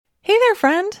Hey there,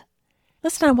 friend.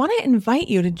 Listen, I want to invite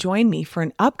you to join me for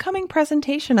an upcoming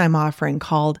presentation I'm offering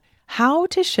called How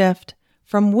to Shift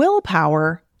from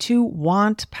Willpower to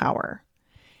Want Power.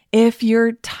 If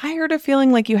you're tired of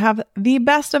feeling like you have the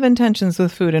best of intentions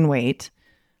with food and weight,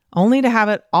 only to have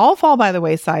it all fall by the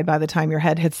wayside by the time your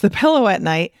head hits the pillow at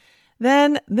night,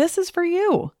 then this is for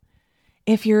you.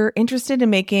 If you're interested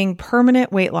in making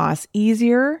permanent weight loss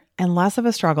easier and less of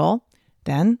a struggle,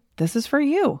 then this is for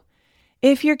you.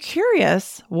 If you're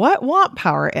curious what want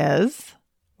power is,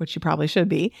 which you probably should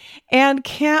be, and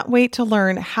can't wait to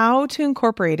learn how to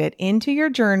incorporate it into your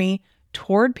journey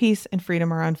toward peace and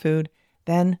freedom around food,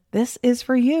 then this is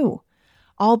for you.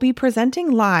 I'll be presenting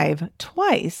live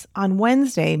twice on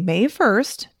Wednesday, May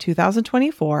 1st,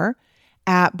 2024,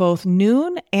 at both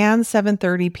noon and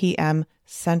 7:30 p.m.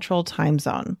 Central Time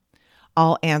Zone.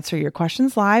 I'll answer your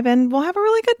questions live and we'll have a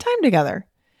really good time together.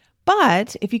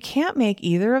 But if you can't make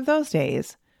either of those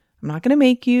days, I'm not going to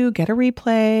make you get a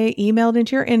replay emailed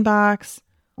into your inbox,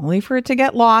 only for it to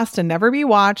get lost and never be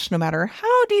watched, no matter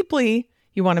how deeply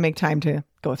you want to make time to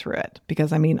go through it.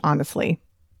 Because, honestly,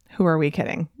 who are we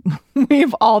kidding?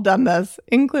 We've all done this,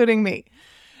 including me.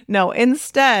 No,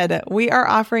 instead, we are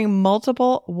offering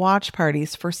multiple watch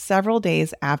parties for several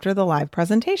days after the live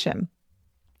presentation.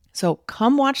 So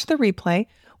come watch the replay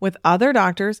with other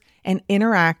doctors and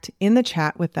interact in the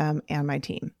chat with them and my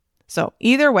team. So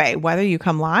either way, whether you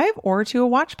come live or to a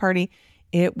watch party,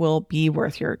 it will be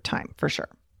worth your time for sure.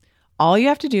 All you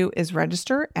have to do is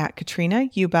register at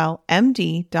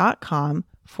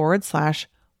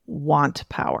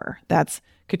katrinaubelmd.com/wantpower. That's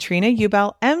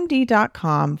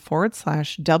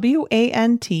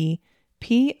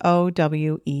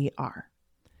katrinaubelmd.com/WANTPOWER.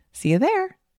 See you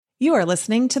there. You are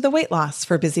listening to the Weight Loss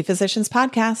for Busy Physicians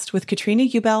podcast with Katrina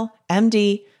Ubel,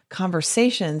 MD,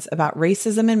 Conversations about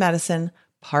Racism in Medicine,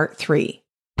 Part 3.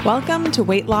 Welcome to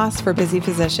Weight Loss for Busy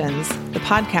Physicians, the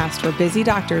podcast where busy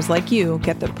doctors like you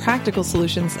get the practical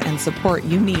solutions and support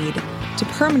you need to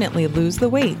permanently lose the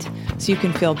weight so you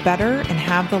can feel better and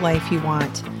have the life you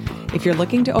want. If you're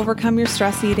looking to overcome your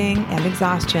stress eating and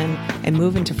exhaustion and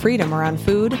move into freedom around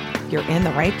food, you're in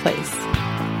the right place.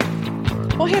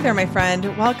 Well, hey there, my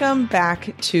friend. Welcome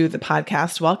back to the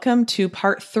podcast. Welcome to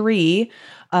part 3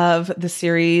 of the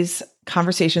series,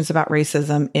 Conversations about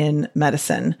Racism in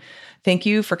Medicine. Thank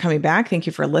you for coming back. Thank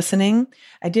you for listening.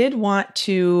 I did want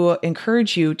to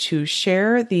encourage you to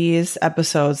share these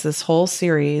episodes, this whole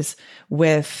series,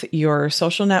 with your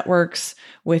social networks,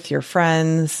 with your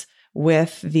friends,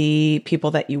 with the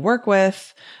people that you work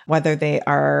with, whether they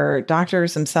are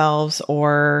doctors themselves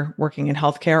or working in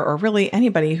healthcare, or really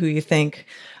anybody who you think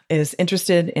is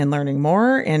interested in learning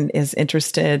more and is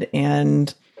interested in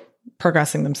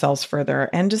progressing themselves further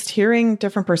and just hearing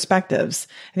different perspectives.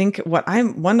 I think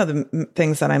one of the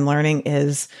things that I'm learning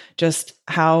is just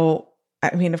how,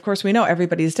 of course, we know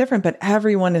everybody's different, but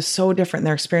everyone is so different.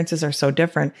 Their experiences are so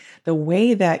different. The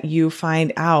way that you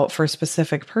find out for a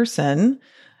specific person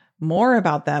more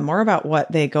about them, more about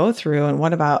what they go through, and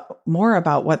more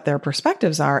about what their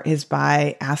perspectives are is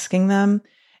by asking them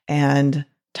and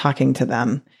talking to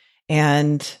them.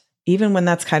 And even when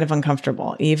that's kind of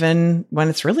uncomfortable, even when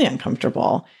it's really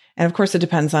uncomfortable. And of course, it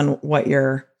depends on what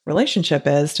your relationship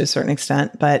is to a certain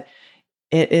extent, but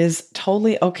it is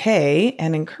totally okay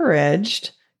and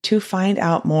encouraged to find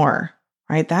out more,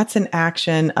 right? That's an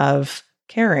action of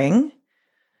caring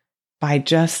by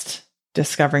just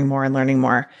discovering more and learning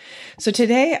more. So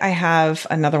today I have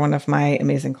another one of my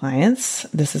amazing clients.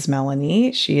 This is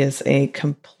Melanie. She is a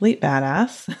complete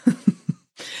badass.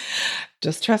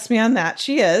 Just trust me on that.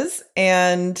 She is.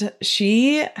 And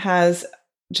she has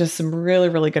just some really,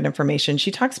 really good information. She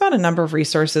talks about a number of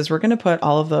resources. We're going to put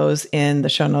all of those in the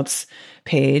show notes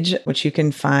page, which you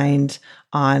can find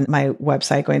on my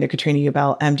website, going to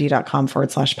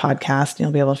katrinaubelmd.com/podcast.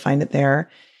 You'll be able to find it there.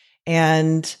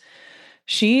 And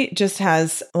she just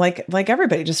has, like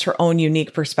everybody, just her own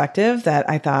unique perspective that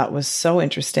I thought was so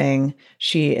interesting.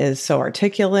 She is so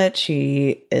articulate.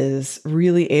 She is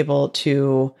really able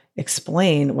to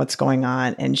explain what's going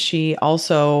on. And she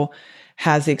also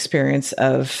has the experience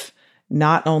of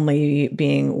not only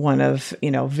being one of,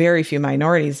 very few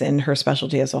minorities in her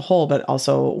specialty as a whole, but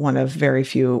also one of very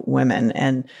few women.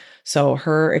 And so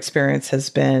her experience has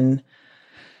been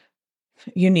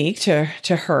unique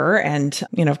to her. And,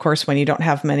 of course, when you don't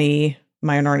have many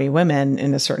minority women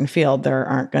in a certain field, there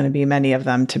aren't going to be many of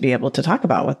them to be able to talk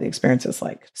about what the experience is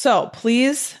like. So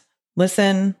please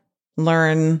listen,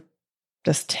 learn,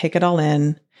 just take it all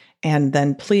in. And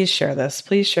then please share this.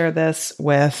 Please share this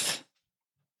with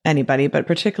anybody, but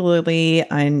particularly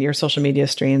on your social media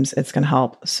streams, it's going to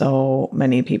help so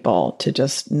many people to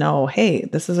just know, hey,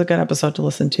 this is a good episode to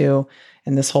listen to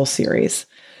in this whole series.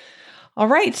 All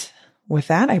right. With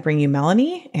that, I bring you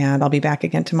Melanie, and I'll be back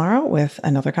again tomorrow with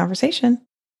another conversation.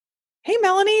 Hey,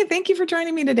 Melanie, thank you for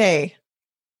joining me today.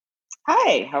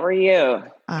 Hi, how are you?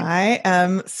 I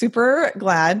am super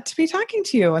glad to be talking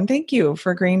to you, and thank you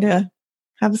for agreeing to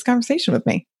have this conversation with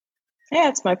me. Yeah,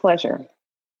 it's my pleasure.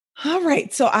 All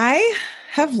right. So I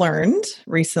have learned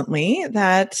recently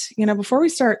that, before we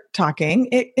start talking,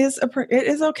 it is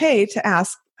okay to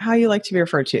ask how you like to be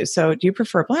referred to. So do you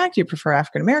prefer Black? Do you prefer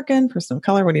African American, person of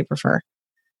color? What do you prefer?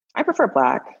 I prefer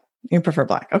Black. You prefer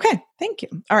Black. Okay. Thank you.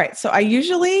 All right. So I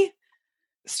usually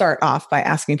start off by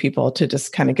asking people to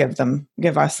just kind of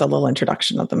give us a little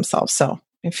introduction of themselves. So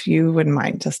if you wouldn't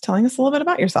mind just telling us a little bit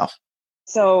about yourself.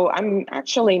 So I'm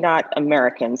actually not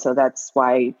American, so that's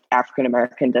why African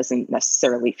American doesn't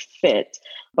necessarily fit.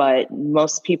 But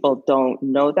most people don't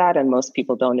know that, and most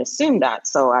people don't assume that.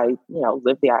 So I,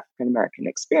 live the African American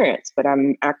experience. But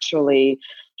I'm actually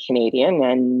Canadian,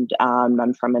 and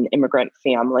I'm from an immigrant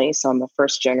family, so I'm a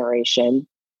first generation.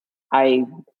 I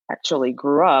actually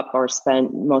grew up or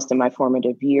spent most of my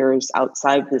formative years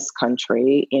outside this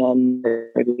country in the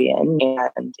Caribbean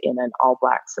and in an all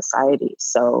Black society.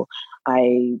 So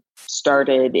I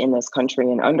started in this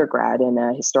country in undergrad in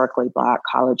a historically Black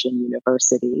college and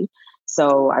university.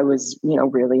 So I was,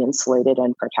 really insulated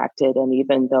and protected. And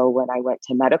even though when I went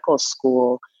to medical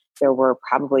school, there were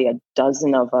probably a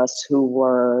dozen of us who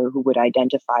would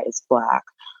identify as Black.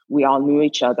 We all knew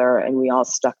each other and we all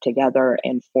stuck together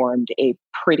and formed a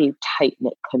pretty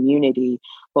tight-knit community,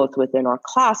 both within our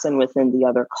class and within the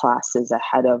other classes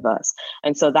ahead of us.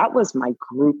 And so that was my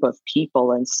group of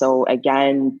people. And so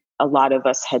again, a lot of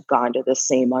us had gone to the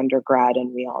same undergrad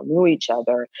and we all knew each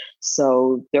other.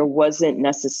 So there wasn't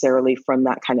necessarily from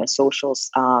that kind of social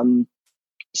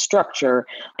structure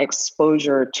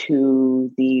exposure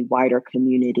to the wider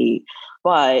community.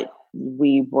 But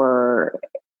we were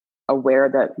aware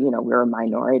that, we're a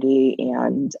minority,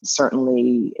 and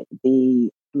certainly the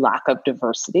lack of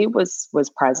diversity was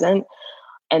present.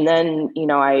 And then,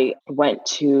 I went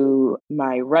to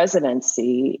my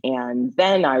residency, and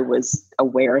then I was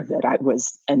aware that I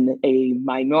was a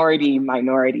minority,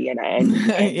 and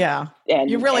yeah, and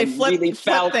you really flipped things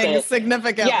it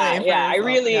significantly. Yeah, I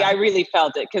really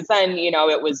felt it, because then,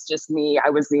 it was just me. I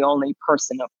was the only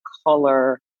person of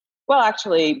color. Well,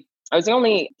 actually, I was the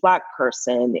only Black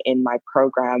person in my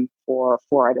program for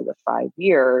 4 out of the 5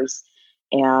 years.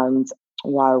 And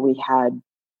while we had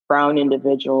Brown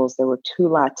individuals, there were 2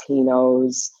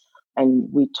 Latinos, and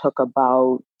we took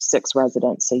about 6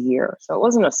 residents a year. So it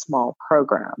wasn't a small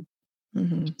program.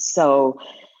 Mm-hmm. So,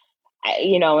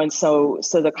 and so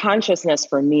the consciousness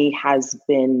for me has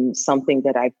been something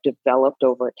that I've developed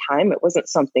over time. It wasn't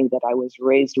something that I was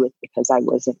raised with, because I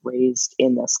wasn't raised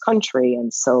in this country,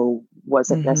 and so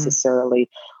wasn't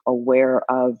necessarily aware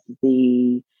of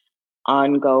the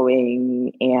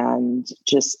ongoing and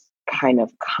just kind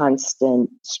of constant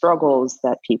struggles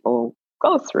that people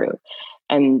go through.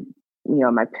 And, one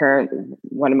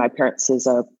of my parents is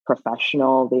a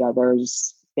professional, the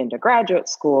other's been to graduate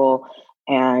school.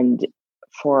 And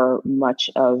for much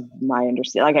of my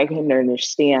understanding, I couldn't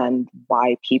understand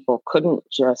why people couldn't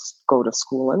just go to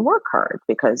school and work hard,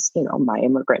 because, my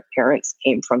immigrant parents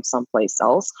came from someplace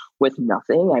else with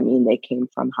nothing. I mean, they came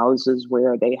from houses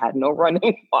where they had no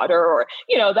running water or,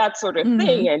 that sort of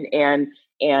thing.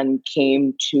 And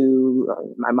came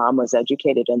to, my mom was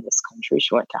educated in this country.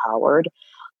 She went to Howard,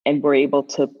 and were able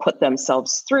to put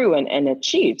themselves through and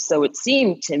achieve. So it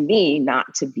seemed to me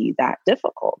not to be that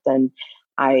difficult. And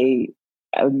I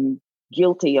am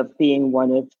guilty of being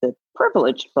one of the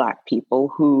privileged Black people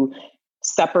who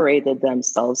separated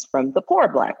themselves from the poor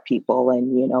Black people. And,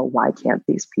 why can't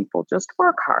these people just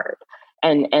work hard?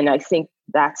 And I think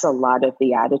that's a lot of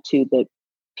the attitude that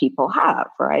people have,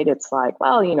 right? It's like,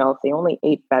 well, if they only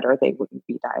ate better, they wouldn't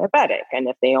be diabetic. And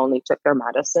if they only took their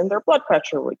medicine, their blood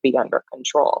pressure would be under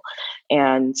control.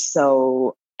 And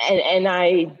so, and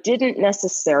I didn't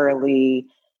necessarily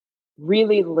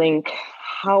really link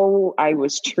how I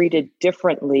was treated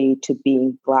differently to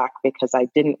being Black, because I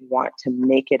didn't want to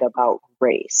make it about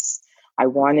race. I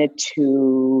wanted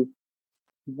to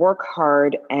work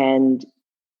hard and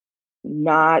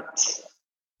not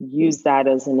use that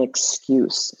as an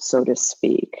excuse, so to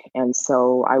speak. And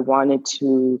so I wanted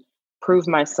to prove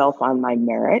myself on my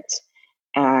merit.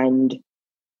 And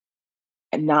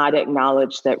not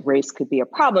acknowledge that race could be a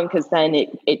problem, because then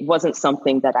it wasn't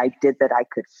something that I did that I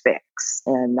could fix.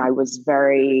 And I was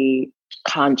very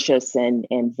conscious and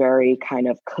very kind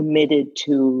of committed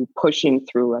to pushing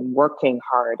through and working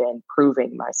hard and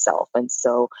proving myself. And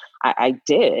so I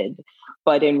did.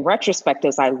 But in retrospect,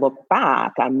 as I look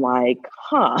back, I'm like,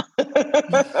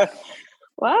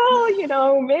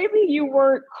 well, maybe you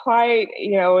weren't quite,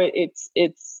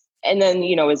 and then,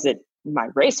 is it my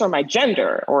race or my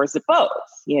gender, or is it both?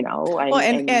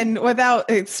 And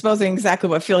without exposing exactly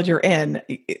what field you're in,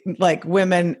 like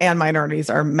women and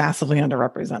minorities are massively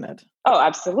underrepresented. Oh,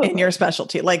 absolutely. In your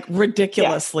specialty, like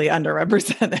ridiculously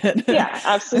underrepresented. Yeah,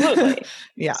 absolutely.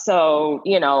 Yeah. So,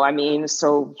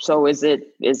 so is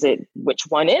it, which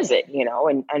one is it,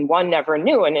 and one never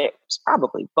knew, and it's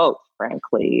probably both,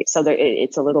 frankly. So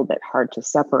it's a little bit hard to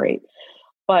separate,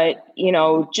 but,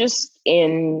 just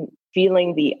in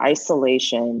feeling the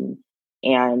isolation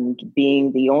and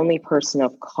being the only person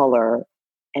of color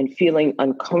and feeling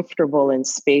uncomfortable in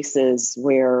spaces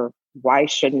where, why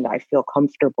shouldn't I feel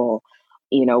comfortable,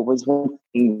 was one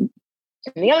thing.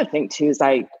 And the other thing too is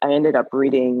I ended up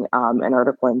reading an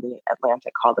article in the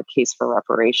Atlantic called "A Case for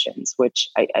Reparations," which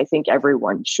I think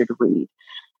everyone should read,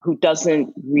 who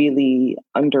doesn't really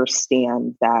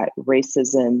understand that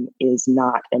racism is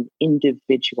not an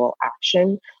individual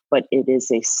action, but it is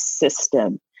a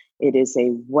system. It is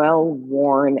a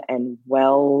well-worn and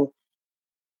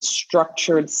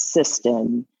well-structured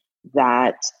system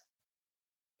that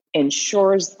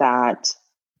ensures that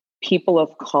people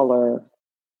of color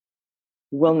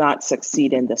will not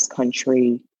succeed in this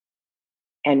country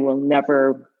and will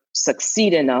never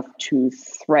succeed enough to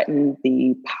threaten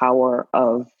the power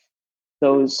of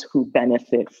those who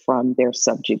benefit from their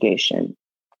subjugation.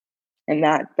 And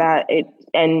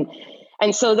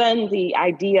and so then the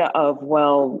idea of,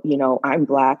 well, I'm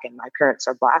Black and my parents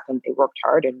are Black and they worked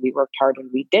hard and we worked hard and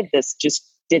we did this, just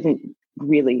didn't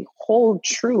really hold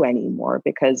true anymore,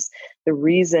 because the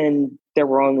reason there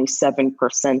were only 7%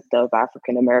 of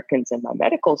African Americans in my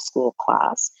medical school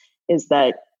class is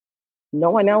that no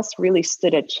one else really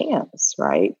stood a chance,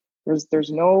 right?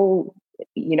 There's no,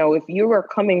 if you are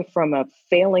coming from a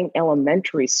failing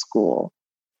elementary school,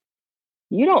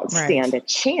 you don't stand a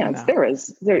chance. No.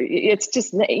 It's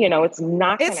just, it's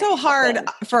not. It's so hard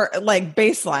for like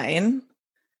baseline.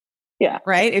 Yeah.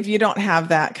 Right. If you don't have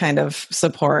that kind of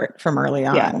support from early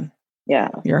on,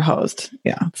 your host,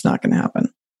 it's not going to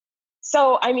happen.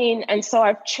 So, so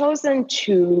I've chosen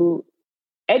to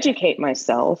educate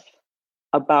myself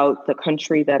about the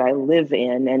country that I live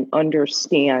in and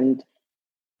understand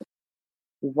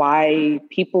why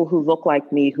people who look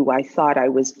like me, who I thought I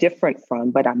was different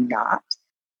from, but I'm not,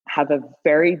 have a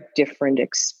very different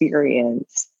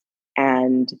experience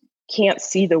and can't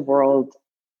see the world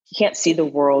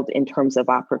in terms of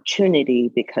opportunity,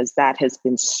 because that has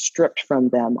been stripped from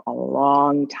them a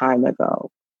long time ago.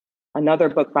 Another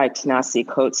book by Ta-Nehisi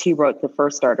Coates, he wrote the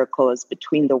first article is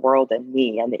Between the World and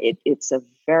Me. And it's a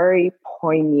very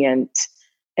poignant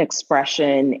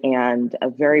expression and a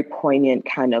very poignant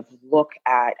kind of look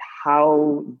at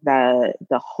how the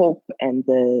hope and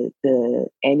the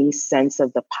any sense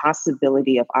of the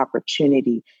possibility of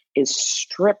opportunity is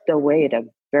stripped away at a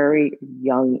very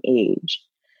young age.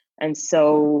 And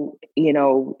so,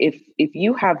 if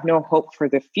you have no hope for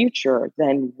the future,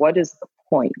 then what is the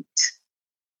point?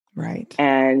 Right.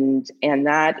 And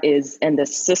the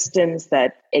systems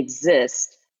that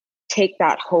exist take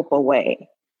that hope away.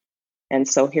 And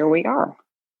so here we are.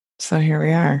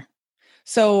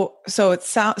 So it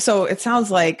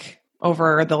sounds like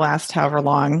over the last however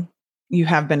long you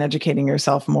have been educating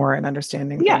yourself more and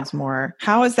understanding things more.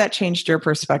 How has that changed your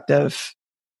perspective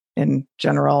in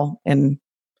general in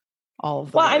all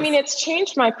of the ways? It's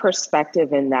changed my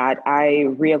perspective in that I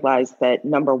realized that,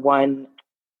 number one,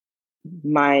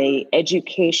 my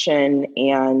education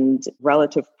and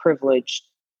relative privilege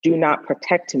do not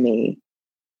protect me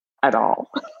at all.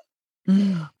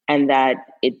 And that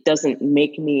it doesn't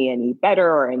make me any better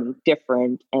or any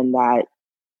different. And that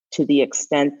to the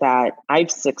extent that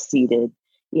I've succeeded,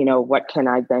 what can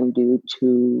I then do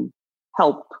to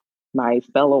help my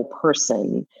fellow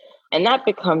person? And that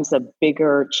becomes a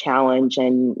bigger challenge.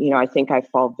 And, I think I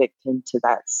fall victim to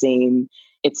that same,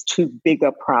 it's too big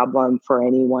a problem for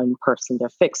any one person to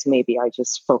fix. Maybe I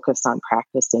just focus on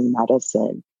practicing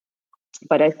medicine.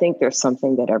 But I think there's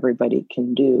something that everybody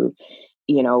can do,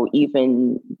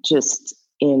 even just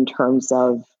in terms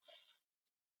of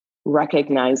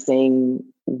recognizing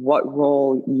what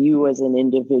role you as an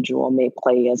individual may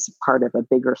play as part of a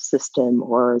bigger system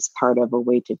or as part of a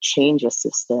way to change a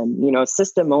system. A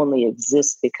system only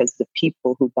exists because the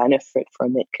people who benefit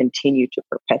from it continue to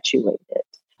perpetuate it.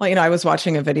 Well, I was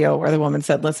watching a video where the woman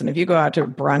said, listen, if you go out to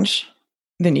brunch,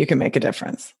 then you can make a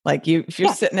difference. Like if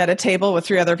you're sitting at a table with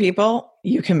 3 other people,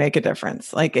 you can make a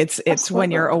difference. Like it's Absolutely.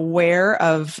 When you're aware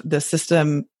of the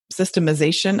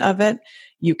systemization of it,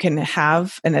 you can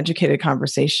have an educated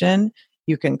conversation.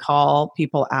 You can call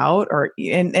people out,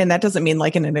 and that doesn't mean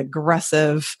like in an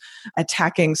aggressive,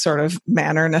 attacking sort of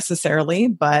manner necessarily,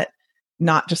 but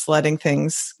not just letting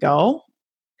things go.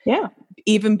 Yeah.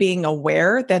 Even being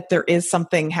aware that there is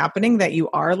something happening that you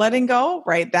are letting go,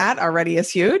 right? That already is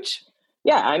huge.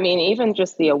 Yeah. I mean, even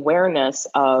just the awareness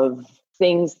of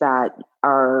things that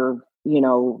are,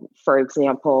 for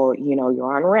example,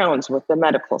 you're on rounds with the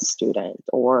medical student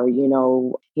or,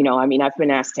 I mean, I've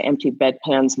been asked to empty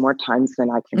bedpans more times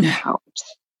than I can count.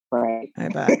 Right. I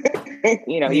bet.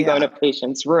 You go in a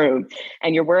patient's room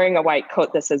and you're wearing a white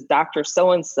coat that says Dr.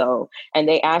 So-and-so, and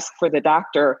they ask for the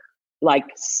doctor like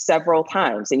several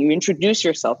times, and you introduce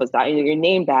yourself as that, your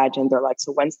name badge, and they're like,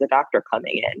 so when's the doctor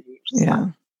coming in? Yeah.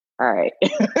 Like, all right.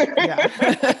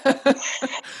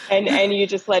 and you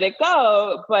just let it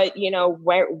go. But,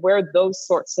 where those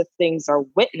sorts of things are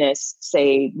witnessed,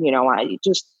 say, I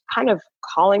just kind of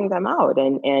calling them out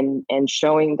and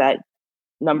showing that,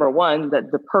 number one,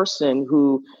 that the person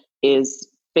who is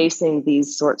facing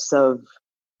these sorts of,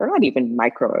 they're not even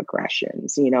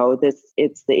microaggressions,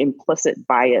 it's the implicit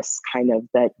bias kind of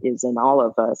that is in all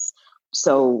of us.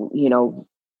 So,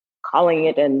 calling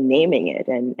it and naming it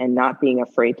and not being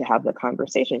afraid to have the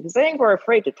conversation, because I think we're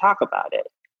afraid to talk about it.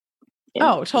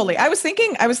 Oh, totally. I was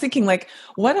thinking like,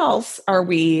 what else are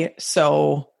we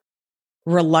so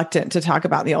reluctant to talk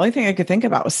about? The only thing I could think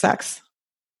about was sex.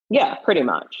 Yeah, pretty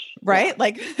much. Right? Yeah.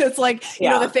 Like, it's like,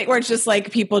 the thing where it's just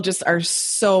like, people just are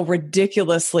so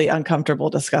ridiculously uncomfortable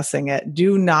discussing it,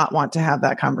 do not want to have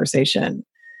that conversation.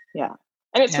 Yeah.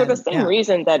 And it's for the same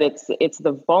reason that it's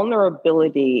the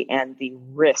vulnerability and the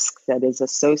risk that is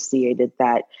associated,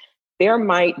 that there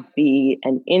might be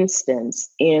an instance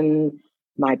in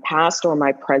my past or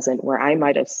my present where I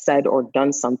might have said or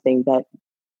done something that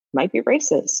might be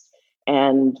racist.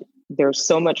 And there's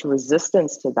so much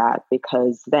resistance to that,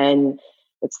 because then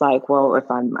it's like, well, if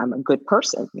I'm a good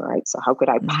person, right? So how could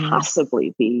I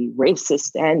possibly be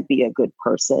racist and be a good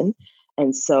person?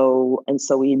 And so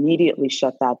we immediately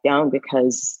shut that down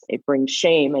because it brings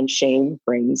shame, and shame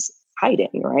brings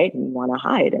hiding, right? And you want to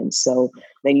hide. And so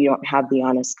then you don't have the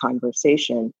honest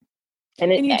conversation.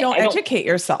 And you don't educate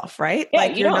yourself, right? Yeah,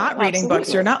 like you're not reading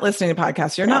books, you're not listening to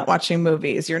podcasts, you're not watching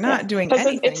movies, you're not doing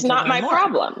anything. It's not my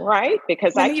problem, right?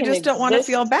 Because you just don't want to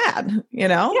feel bad,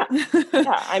 Yeah.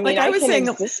 I mean, I was saying,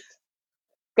 go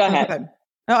ahead.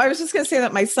 No, I was just going to say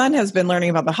that my son has been learning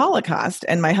about the Holocaust,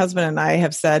 and my husband and I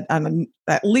have said on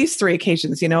at least 3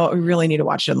 occasions, we really need to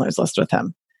watch Schindler's List with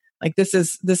him. Like this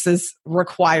is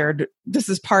required. This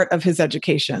is part of his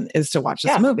education, is to watch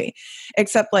this movie.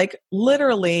 Except like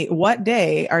literally, what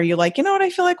day are you like, what I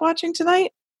feel like watching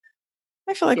tonight?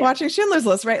 I feel like watching Schindler's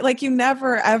List, right? Like you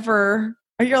never ever,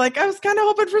 or you're like, I was kind of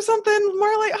hoping for something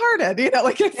more lighthearted,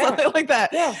 like something like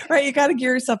that, right? You got to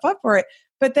gear yourself up for it.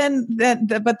 But then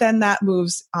that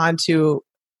moves on to,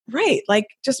 right, like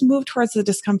just move towards the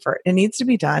discomfort. It needs to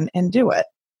be done and do it.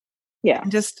 Yeah.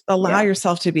 And just allow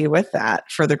yourself to be with that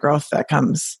for the growth that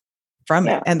comes from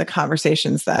it and the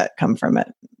conversations that come from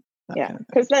it. Yeah.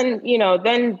 Because then,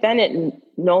 then it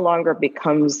no longer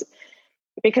becomes,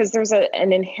 because there's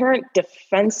an inherent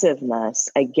defensiveness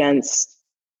against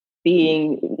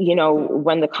being,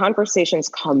 when the conversations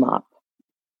come up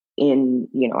in,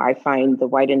 I find the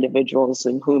white individuals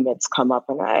in whom it's come up,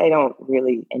 and I don't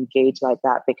really engage like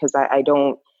that because I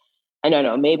don't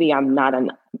know, maybe I'm not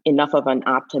enough of an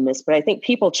optimist, but I think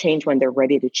people change when they're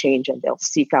ready to change, and they'll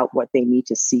seek out what they need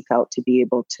to seek out to be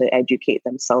able to educate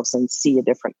themselves and see a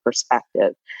different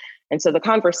perspective. And so the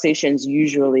conversations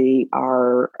usually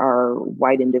are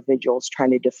white individuals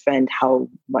trying to defend how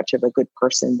much of a good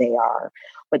person they are,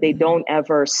 but they don't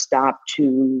ever stop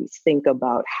to think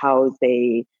about how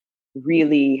they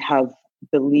really have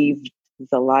believed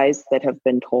the lies that have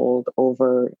been told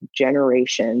over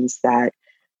generations, that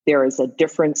there is a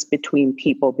difference between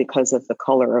people because of the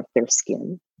color of their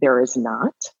skin. There is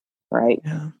not, right?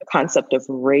 Yeah. The concept of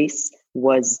race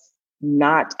was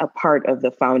not a part of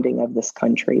the founding of this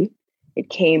country. It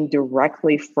came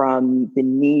directly from the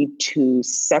need to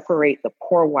separate the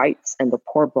poor whites and the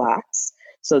poor blacks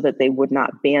so that they would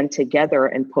not band together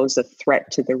and pose a threat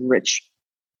to the rich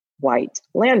white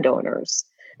landowners.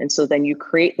 And so then you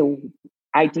create the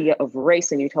idea of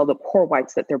race and you tell the poor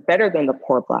whites that they're better than the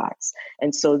poor blacks.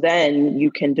 And so then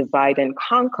you can divide and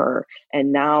conquer.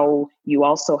 And now you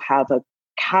also have a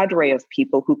cadre of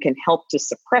people who can help to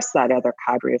suppress that other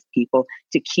cadre of people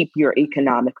to keep your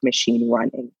economic machine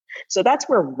running. So that's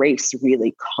where race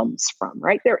really comes from,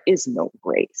 right? There is no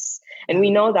race. And we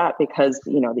know that because,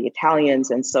 the Italians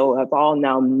and so have all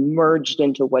now merged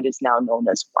into what is now known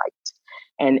as white.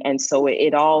 And so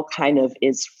it all kind of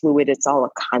is fluid. It's all a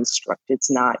construct.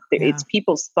 It's not, it's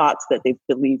people's thoughts that they've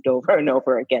believed over and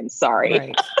over again.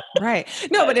 Sorry. Right.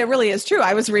 No, but it really is true.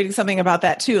 I was reading something about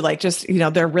that too. Like just,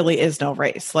 there really is no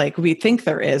race. Like we think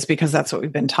there is because that's what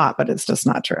we've been taught, but it's just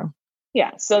not true.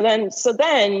 Yeah. So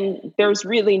then there's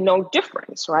really no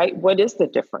difference, right? What is the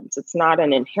difference? It's not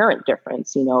an inherent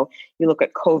difference. You look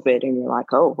at COVID and you're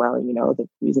like, oh, well, the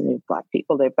reason they're Black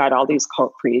people, they've got all these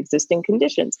pre-existing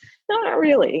conditions. No, not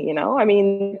really. I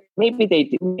mean, maybe they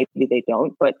do, maybe they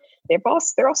don't, but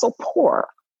they're also poor,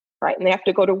 right? And they have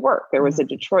to go to work. There was a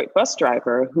Detroit bus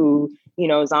driver who,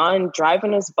 is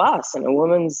driving his bus and a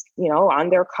woman's, on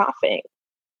there coughing.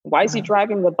 Why is he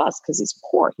driving the bus? Because he's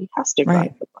poor. He has to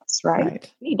drive the bus,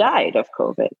 right? He died of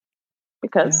COVID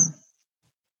because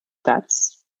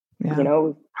that's,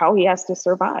 how he has to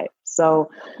survive.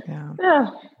 So,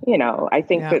 I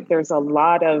think that there's a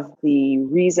lot of the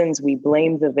reasons we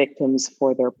blame the victims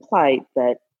for their plight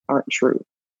that aren't true.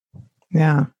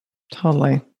 Yeah,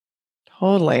 totally.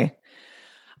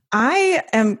 I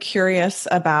am curious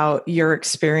about your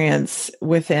experience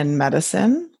within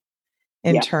medicine.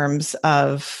 In terms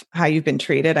of how you've been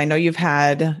treated. I know you've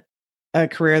had a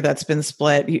career that's been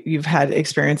split. You've had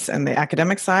experience on the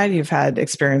academic side. You've had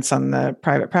experience on the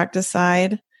private practice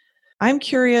side. I'm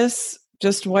curious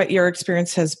just what your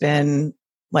experience has been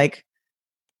like,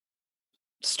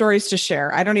 stories to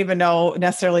share. I don't even know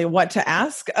necessarily what to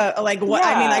ask. I mean,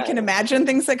 I can imagine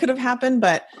things that could have happened,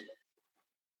 but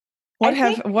what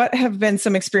have been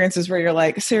some experiences where you're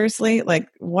like, seriously, like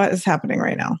what is happening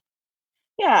right now?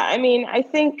 Yeah, I mean, I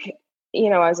think,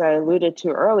 as I alluded to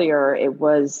earlier, it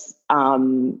was, a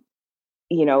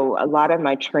lot of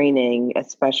my training,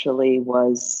 especially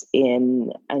was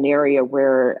in an area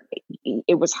where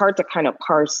it was hard to kind of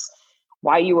parse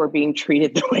why you were being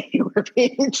treated the way you were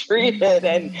being treated.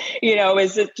 And,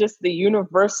 is it just the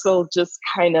universal, just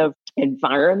kind of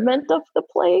environment of the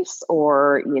place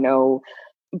or,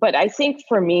 but I think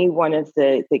for me, one of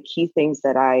the key things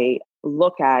that I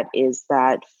look at is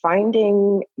that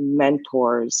finding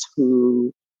mentors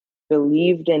who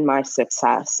believed in my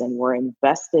success and were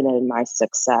invested in my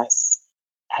success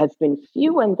have been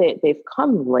few and they've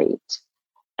come late.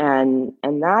 And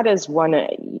that is one,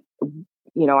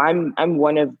 I'm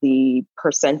one of the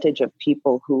percentage of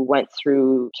people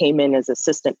who came in as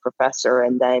assistant professor.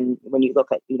 And then when you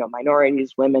look at,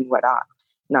 minorities, women, whatnot,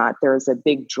 there's a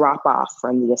big drop off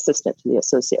from the assistant to the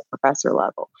associate professor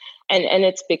level. And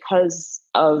it's because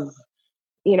of,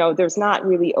 there's not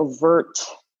really overt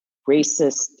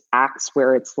racist acts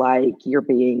where it's like you're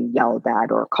being yelled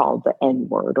at or called the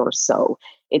N-word or so.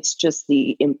 It's just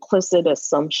the implicit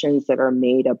assumptions that are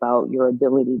made about your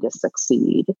ability to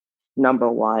succeed. Number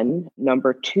one.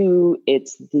 Number two,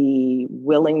 it's the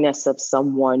willingness of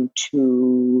someone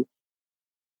to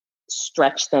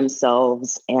stretch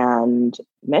themselves and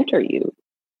mentor you,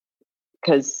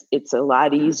 because it's a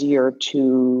lot easier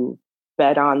to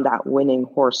bet on that winning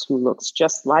horse who looks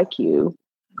just like you,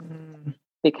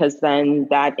 because then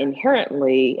that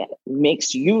inherently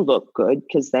makes you look good,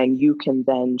 because then you can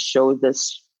then show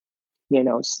this,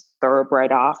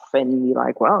 thoroughbred off and be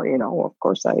like, well, of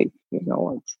course I,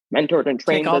 mentored and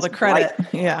trained take all the credit.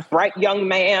 Bright young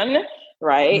man.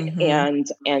 Right.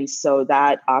 Mm-hmm. And so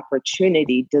that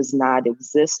opportunity does not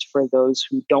exist for those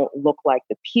who don't look like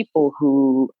the people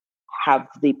who have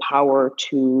the power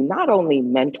to not only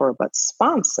mentor, but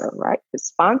sponsor, right? The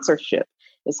sponsorship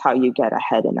is how you get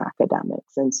ahead in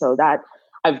academics. And so that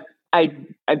I've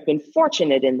been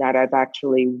fortunate in that I've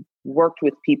actually worked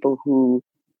with people who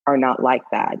are not like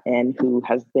that and who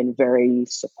have been very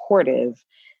supportive.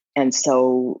 And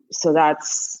so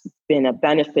that's been a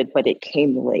benefit, but it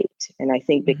came late. And I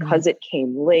think because it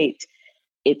came late,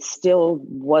 it still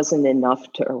wasn't enough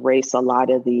to erase a lot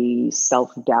of the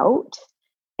self-doubt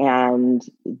and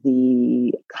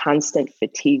the constant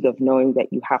fatigue of knowing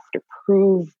that you have to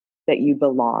prove that you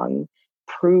belong,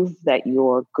 prove that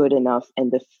you're good enough,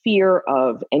 and the fear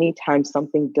of anytime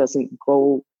something doesn't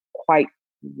go quite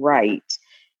right,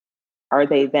 are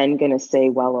they then going to say,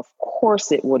 well, of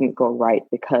course it wouldn't go right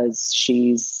because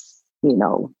she's,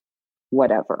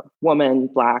 whatever, woman,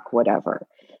 Black, whatever.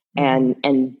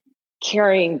 And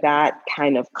carrying that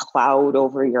kind of cloud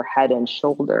over your head and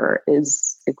shoulder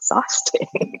is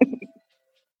exhausting.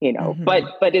 Mm-hmm.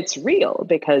 But it's real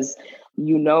because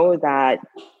you know that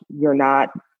you're not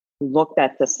looked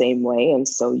at the same way. And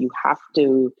so you have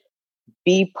to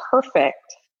be perfect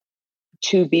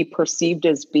to be perceived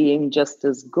as being just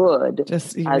as good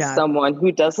as someone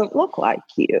who doesn't look like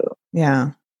you.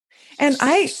 Yeah. And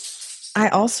I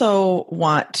also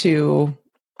want to,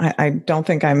 I don't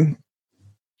think I'm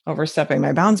overstepping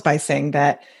my bounds by saying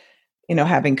that,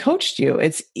 having coached you,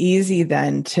 it's easy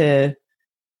then to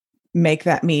make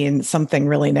that mean something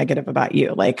really negative about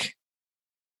you. Like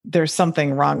there's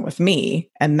something wrong with me.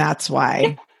 And that's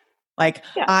why,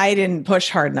 I didn't push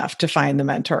hard enough to find the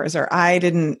mentors, or I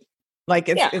didn't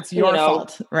it's your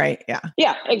fault. Right. Yeah.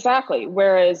 Yeah, exactly.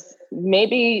 Whereas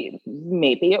maybe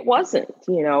it wasn't,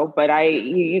 but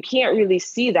you can't really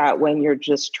see that when you're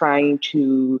just trying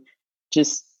to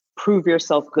just prove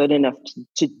yourself good enough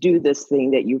to do this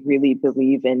thing that you really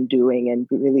believe in doing and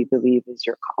really believe is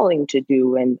your calling to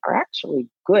do and are actually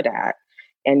good at,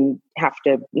 and have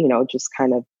to, just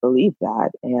kind of believe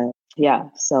that. And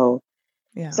so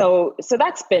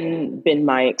that's been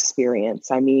my experience.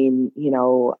 I mean,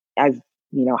 I've,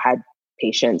 had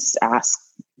patients ask,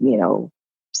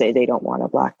 say they don't want a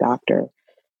Black doctor.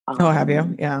 Have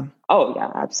you? Yeah. Oh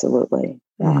yeah, absolutely.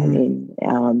 Yeah. Mm-hmm. I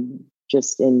mean,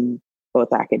 just in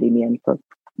both academia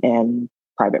and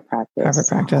private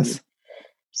practice.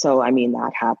 So, I mean,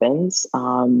 that happens.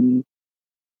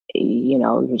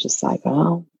 You're just like,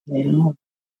 oh, I'm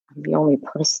the only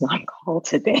person on call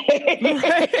today.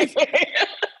 Right.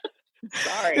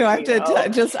 Sorry.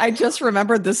 I just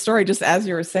remembered this story just as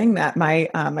you were saying that. My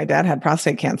dad had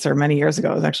prostate cancer many years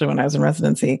ago. It was actually when I was in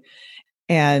residency,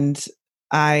 and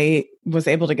I was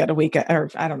able to get a week, or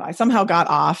I don't know, I somehow got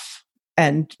off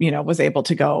and, was able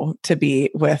to go to be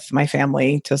with my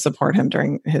family to support him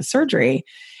during his surgery.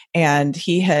 And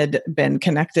he had been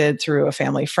connected through a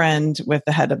family friend with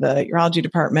the head of the urology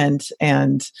department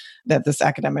and that this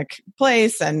academic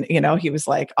place. And, he was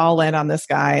like all in on this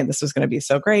guy and this was going to be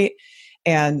so great.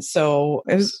 And so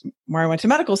it was where I went to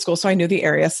medical school. So I knew the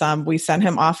area some. We sent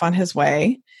him off on his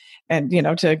way and,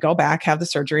 to go back, have the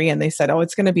surgery. And they said, oh,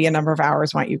 it's going to be a number of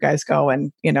hours. Why don't you guys go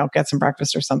and, get some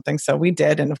breakfast or something? So we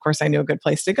did. And of course I knew a good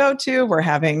place to go to. We're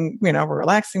having, we're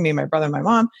relaxing, me, my brother, my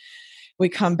mom. We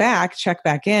come back, check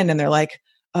back in, and they're like,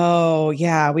 oh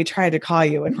yeah, we tried to call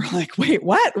you. And we're like, wait,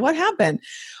 what happened?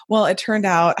 Well, it turned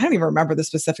out, I don't even remember the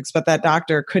specifics, but that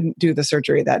doctor couldn't do the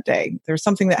surgery that day. There was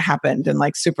something that happened and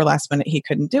super last minute, he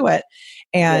couldn't do it.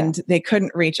 And they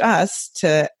couldn't reach us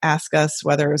to ask us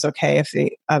whether it was okay if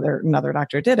another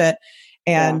doctor did it.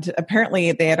 And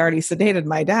apparently they had already sedated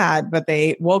my dad, but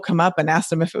they woke him up and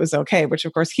asked him if it was okay, which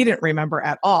of course he didn't remember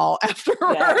at all afterward.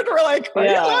 We're like, are you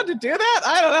allowed to do that?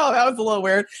 I don't know. That was a little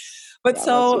weird. But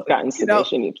so you've gotten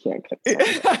sedation, you can't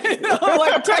consent. I know,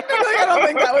 technically I don't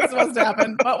think that was supposed to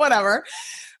happen, but whatever.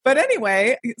 But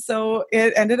anyway, so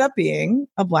it ended up being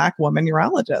a Black woman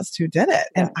urologist who did it.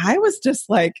 And I was just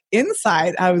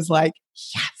inside, I was like,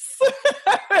 yes.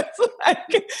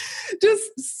 It's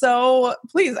just so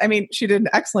pleased. I mean, she did an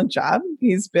excellent job.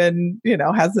 He's been,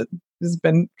 has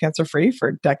been cancer-free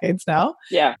for decades now.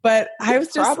 Yeah. But I was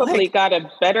just probably got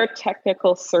a better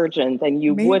technical surgeon than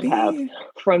you would have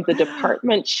from the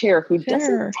department chair who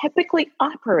doesn't typically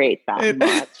operate that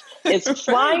much. Is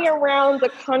flying around the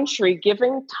country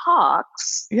giving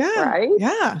talks. Yeah. Right?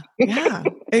 Yeah.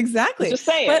 Exactly. Just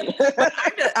saying. But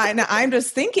I'm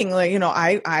just thinking,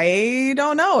 I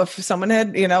don't know if someone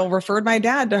had, referred my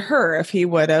dad to her, if he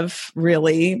would have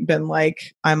really been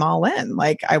like, I'm all in.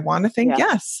 I want to think,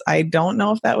 yes. I don't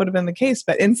know if that would have been the case,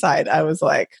 but inside I was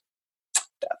like,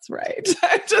 that's right.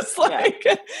 I'm just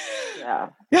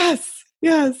yes.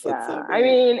 Yeah. So I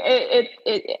mean,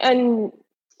 it and,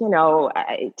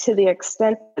 to the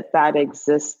extent that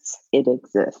exists, it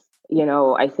exists.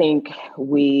 I think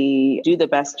we do the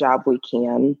best job we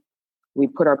can. We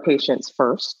put our patients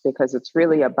first because it's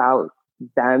really about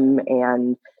them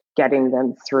and getting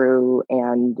them through.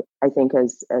 And I think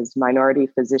as minority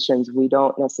physicians, we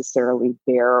don't necessarily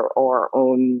bear our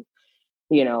own,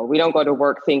 we don't go to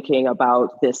work thinking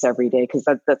about this every day because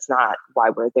that's not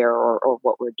why we're there or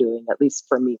what we're doing, at least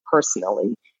for me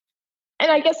personally.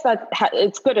 And I guess that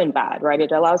it's good and bad, right?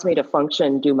 It allows me to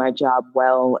function, do my job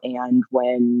well. And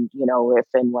when, if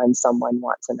and when someone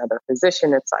wants another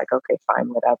position, it's like, okay, fine,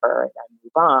 whatever, and I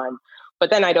move on.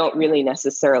 But then I don't really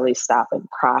necessarily stop and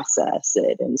process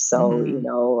it. And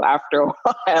so, after a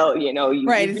while,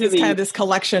 right. It's just kind of this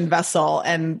collection vessel.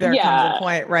 And there comes a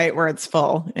point, right, where it's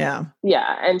full. Yeah.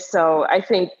 Yeah. And so I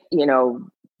think,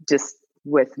 just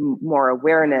with more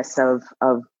awareness of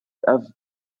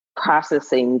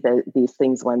processing these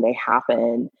things when they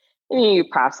happen And you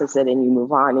process it and you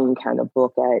move on and you kind of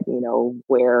look at,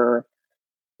 where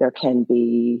there can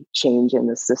be change in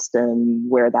the system,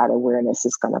 where that awareness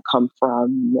is going to come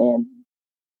from, and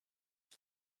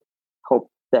hope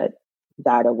that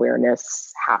that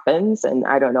awareness happens. And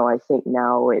I don't know, I think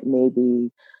now it may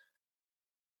be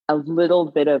a little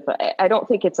bit of, I don't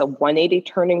think it's a 180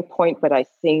 turning point, but I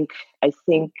think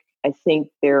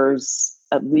there's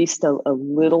at least a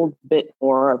little bit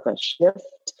more of a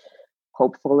shift,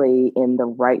 hopefully in the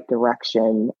right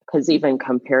direction. Because even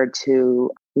compared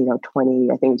to, I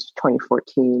think it's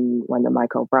 2014 when the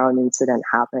Michael Brown incident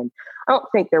happened, I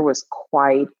don't think there was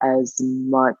quite as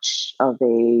much of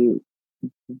a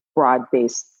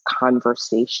broad-based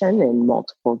conversation in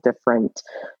multiple different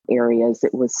areas.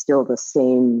 It was still the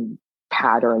same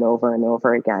pattern over and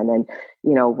over again. And,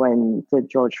 when the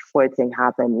George Floyd thing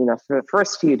happened, for the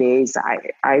first few days,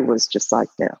 I was just like,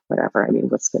 whatever. I mean,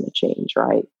 what's going to change,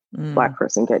 right? Black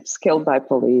person gets killed by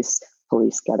police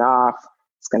get off.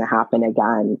 It's going to happen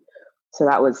again. So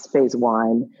that was phase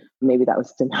one. Maybe that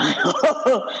was denial.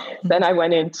 Then I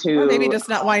went into... Or maybe just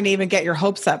not wanting to even get your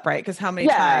hopes up, right? Because how many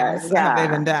times have they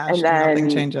been dashed and nothing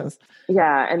changes?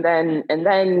 Yeah. And then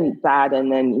that,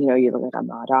 and then, you look at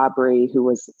Ahmaud Arbery, who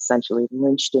was essentially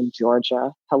lynched in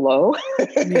Georgia. Hello?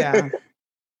 Yeah.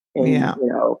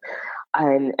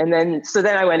 And then, so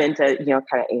then I went into, kind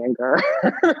of anger,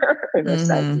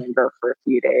 anger for a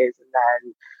few days. And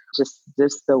then just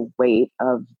the weight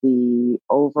of the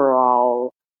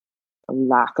overall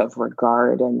lack of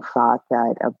regard and thought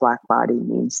that a Black body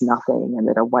means nothing and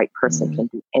that a white person can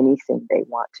do anything they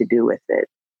want to do with it.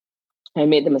 I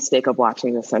made the mistake of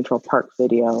watching the Central Park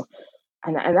video,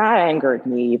 and that angered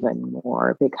me even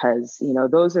more because,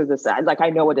 those are I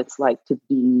know what it's like to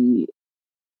be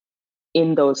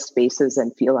in those spaces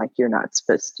and feel like you're not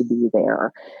supposed to be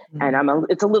there. And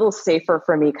it's a little safer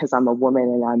for me because I'm a woman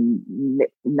and I'm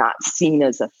not seen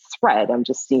as a threat. I'm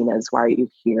just seen as, why are you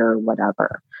here?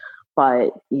 Whatever.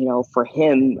 But, for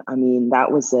him, I mean,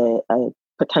 that was a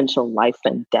potential life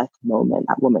and death moment.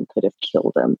 That woman could have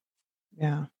killed him.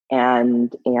 Yeah.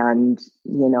 And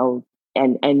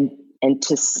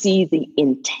to see the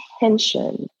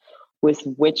intention with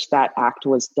which that act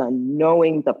was done,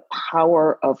 knowing the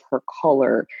power of her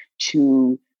color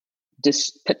to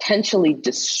potentially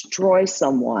destroy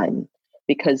someone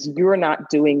because you're not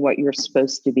doing what you're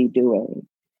supposed to be doing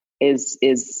is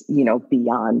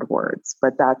beyond words.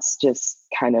 But that's just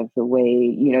kind of the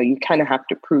way, you kind of have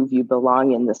to prove you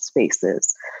belong in the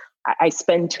spaces. I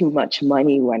spend too much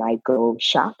money when I go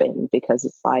shopping because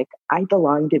it's like, I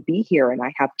belong to be here and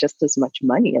I have just as much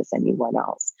money as anyone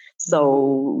else.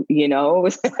 So,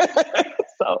 which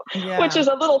is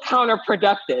a little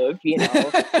counterproductive,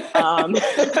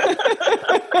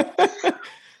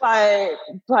 but,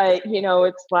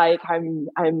 it's like,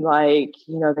 I'm like,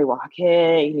 they walk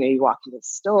in, you walk into the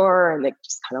store and they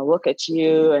just kind of look at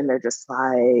you and they're just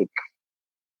like,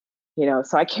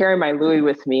 so I carry my Louis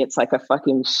with me. It's like a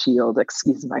fucking shield.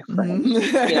 Excuse my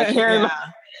French.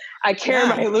 I carry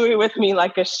my Louis with me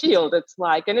like a shield. It's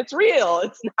like, and it's real.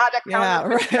 It's not a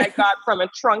counterfeit I got from a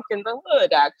trunk in the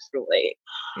hood, actually.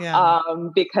 Yeah.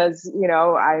 Because,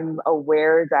 I'm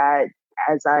aware that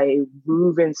as I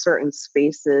move in certain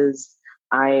spaces,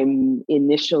 I'm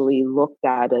initially looked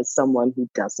at as someone who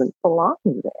doesn't belong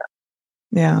there.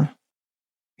 Yeah.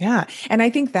 Yeah. And I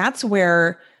think that's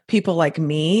where people like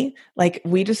me,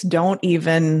 we just don't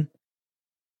even,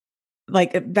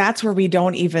 that's where we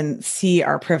don't even see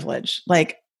our privilege.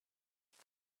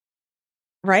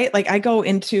 Right? I go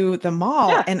into the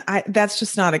mall and that's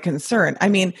just not a concern. I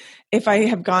mean, if I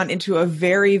have gone into a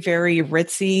very, very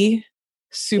ritzy,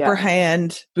 super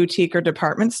high-end boutique or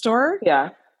department store,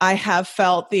 I have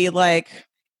felt the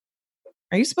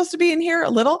are you supposed to be in here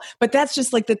a little? But that's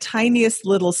just the tiniest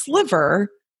little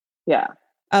sliver. Yeah.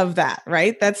 Of that,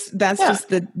 right? That's just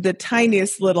the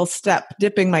tiniest little step,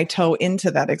 dipping my toe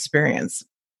into that experience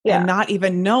and not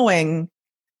even knowing,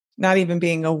 not even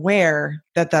being aware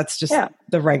that that's just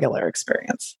the regular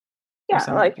experience. Yeah.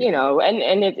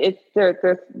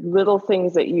 There's little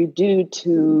things that you do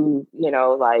to,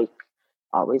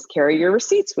 always carry your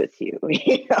receipts with you.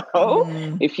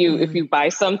 If you buy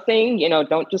something,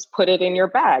 don't just put it in your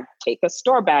bag, take a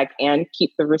store bag and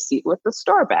keep the receipt with the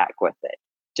store bag with it.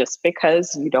 Just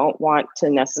because you don't want to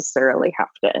necessarily have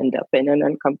to end up in an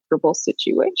uncomfortable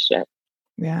situation.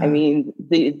 Yeah. I mean,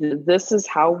 this is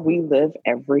how we live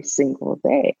every single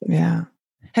day. Yeah.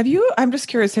 I'm just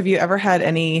curious, have you ever had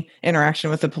any interaction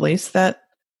with the police that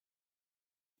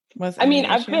was any issue?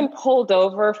 I've been pulled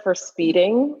over for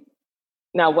speeding.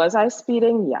 Now, was I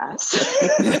speeding? Yes.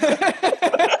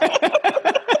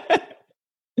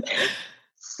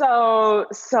 Although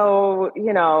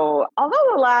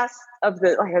the last of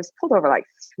the, like, I was pulled over like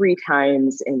 3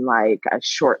 times in like a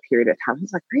short period of time. I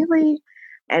was like, really?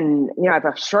 And, I have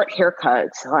a short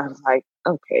haircut. So I was like,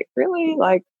 okay, really?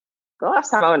 Like, the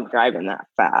last time I wasn't driving that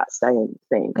fast. I didn't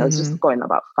think. I was just going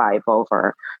about 5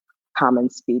 over common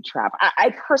speed trap.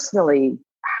 I personally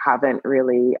haven't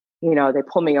really, they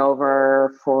pull me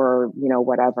over for,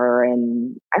 whatever.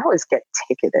 And I always get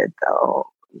ticketed though,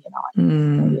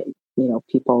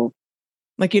 people.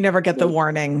 Like you never get the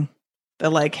warning. They're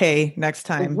like, hey, next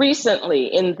time. Recently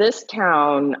in this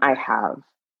town, I have,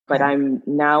 but I'm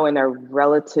now in a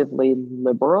relatively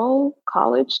liberal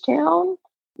college town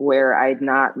where I'd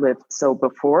not lived so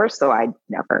before. So I'd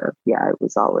never, it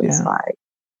was always like,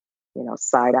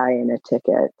 side eye and a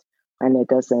ticket, and it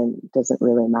doesn't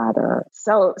really matter.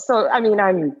 So, I mean,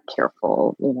 I'm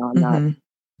careful, I'm not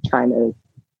trying to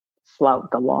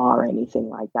flout the law or anything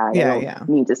like that. I don't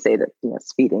mean to say that,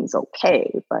 speeding's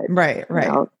okay, but right.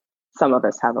 Some of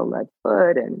us have a lead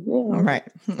foot and, right.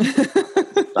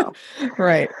 So.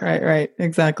 Right.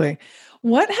 Exactly.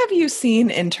 What have you seen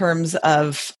in terms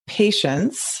of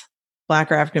patients,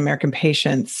 Black or African American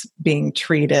patients, being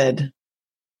treated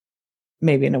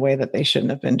maybe in a way that they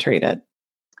shouldn't have been treated?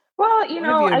 Well,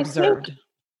 I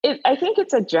think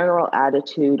it's a general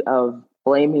attitude of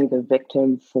blaming the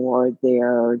victim for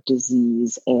their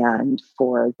disease and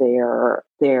for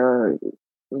their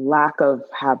lack of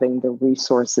having the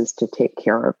resources to take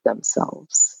care of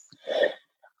themselves.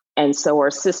 And so our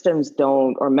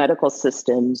medical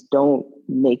systems don't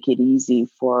make it easy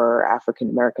for African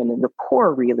American and the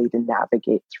poor really to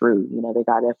navigate through. They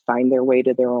got to find their way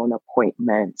to their own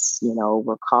appointments.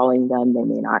 We're calling them. They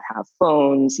may not have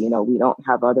phones. We don't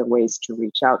have other ways to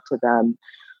reach out to them.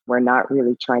 We're not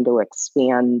really trying to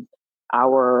expand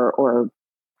for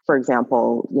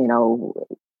example,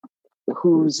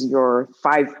 who's your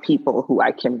 5 people who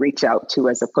I can reach out to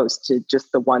as opposed to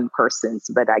just the one person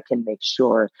so that I can make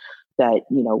sure that,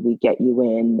 we get you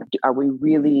in. Are we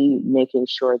really making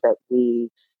sure that we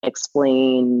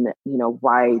explain,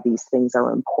 why these things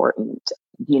are important?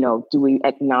 Do we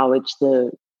acknowledge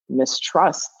the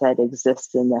mistrust that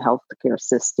exists in the healthcare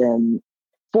system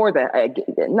for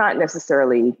not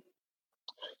necessarily.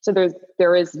 So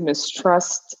there is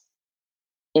mistrust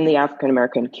in the African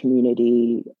American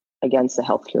community against the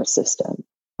healthcare system,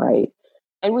 right?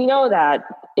 And we know that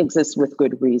exists with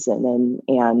good reason,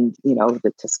 and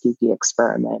the Tuskegee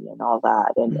experiment and all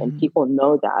that, and people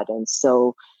know that, and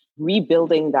so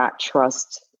rebuilding that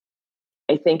trust,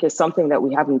 I think, is something that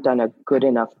we haven't done a good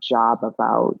enough job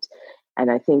about, and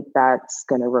I think that's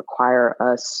going to require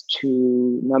us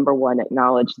to, number one,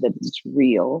 acknowledge that it's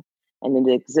real and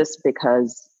it exists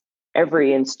because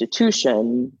every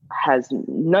institution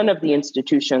none of the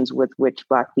institutions with which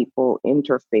Black people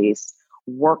interface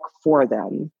work for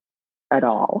them at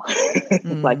all.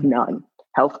 Like none.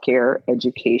 Healthcare,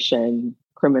 education,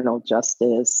 criminal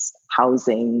justice,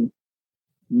 housing,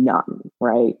 none,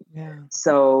 right? Yeah.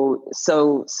 So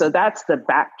that's the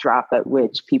backdrop at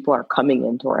which people are coming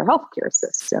into our healthcare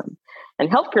system. And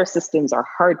healthcare systems are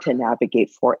hard to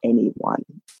navigate for anyone,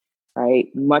 right?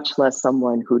 Much less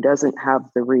someone who doesn't have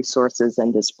the resources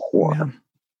and is poor. Yeah,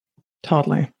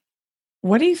 totally.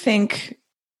 What do you think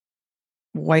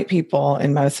white people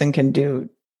in medicine can do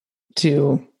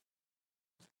to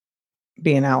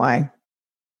be an ally?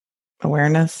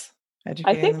 Awareness,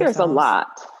 educating I think there's a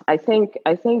lot. I think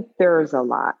there's a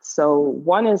lot. So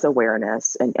one is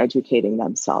awareness and educating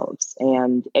themselves,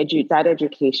 and that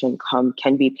education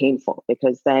can be painful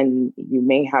because then you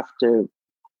may have to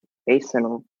face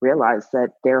and realize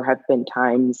that there have been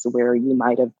times where you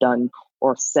might have done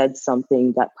or said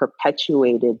something that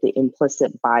perpetuated the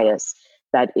implicit bias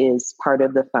that is part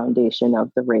of the foundation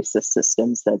of the racist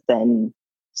systems that then,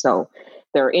 so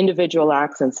there are individual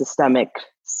acts and systemic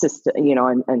system,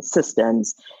 and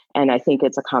systems. And I think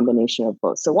it's a combination of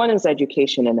both. So one is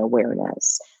education and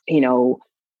awareness,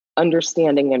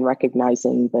 understanding and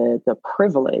recognizing the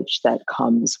privilege that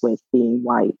comes with being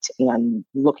white and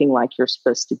looking like you're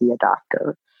supposed to be a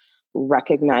doctor,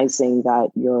 recognizing that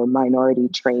your minority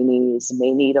trainees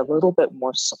may need a little bit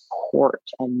more support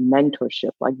and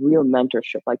mentorship, like real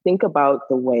mentorship. Like think about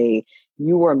the way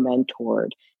you were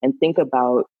mentored and think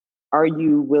about, are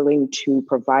you willing to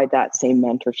provide that same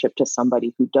mentorship to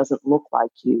somebody who doesn't look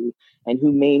like you and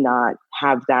who may not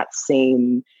have that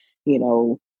same,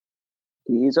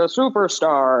 he's a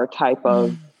superstar type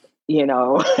of,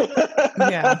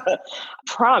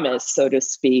 promise, so to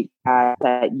speak,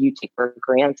 that you take for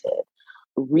granted.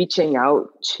 Reaching out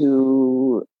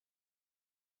to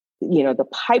the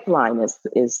pipeline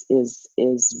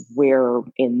is where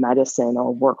in medicine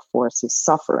our workforce is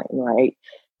suffering, right?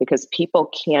 Because people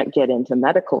can't get into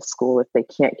medical school if they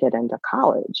can't get into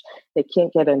college. They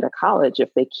can't get into college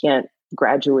if they can't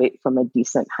graduate from a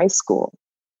decent high school.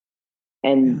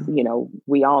 And,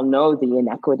 we all know the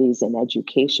inequities in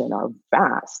education are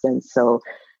vast.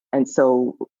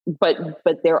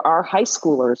 But there are high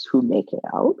schoolers who make it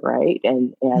out, right?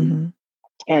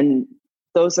 And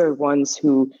those are ones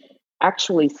who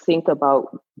actually think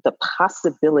about the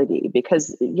possibility,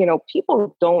 because,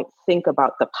 people don't think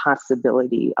about the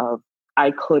possibility of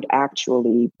I could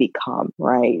actually become,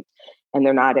 right? And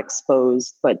they're not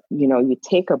exposed. But, you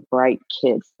take a bright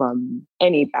kid from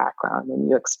any background and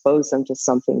you expose them to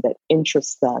something that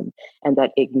interests them and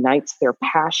that ignites their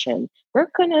passion,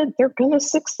 they're gonna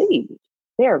succeed.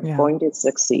 They're going to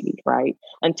succeed, right?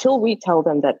 Until we tell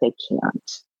them that they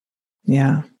can't.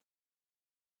 Yeah.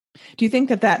 Do you think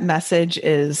that message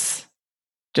is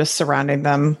just surrounding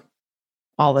them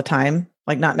all the time?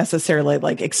 Like, not necessarily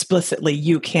like explicitly,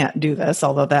 you can't do this,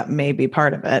 although that may be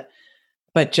part of it,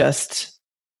 but just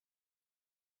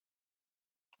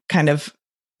kind of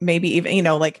maybe even,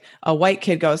 like a white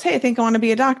kid goes, hey, I think I want to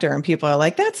be a doctor. And people are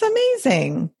like, that's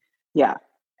amazing. Yeah.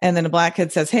 And then a black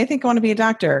kid says, hey, I think I want to be a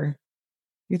doctor.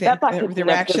 You think the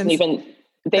reactions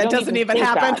doesn't even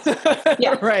happen?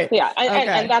 Yeah. Right. Yeah.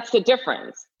 And that's the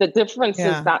difference. The difference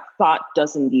is that thought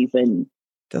doesn't even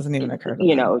occur.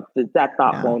 That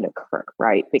thought won't occur,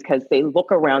 right? Because they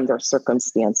look around their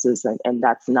circumstances and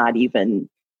that's not even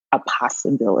a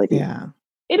possibility. Yeah.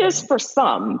 It is for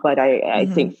some, but I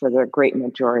think for the great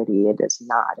majority, it is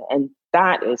not. And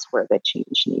that is where the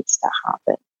change needs to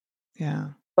happen.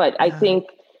 Yeah. But I think,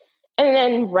 and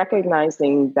then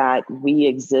recognizing that we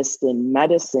exist in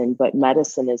medicine, but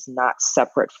medicine is not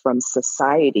separate from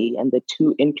society, and the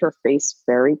two interface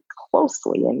very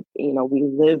closely. And, we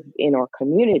live in our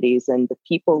communities, and the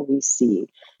people we see,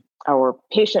 our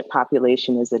patient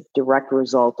population is a direct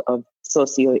result of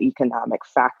socioeconomic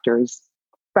factors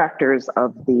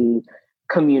of the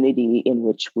community in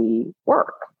which we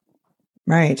work.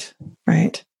 Right.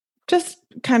 Right. Just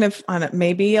kind of on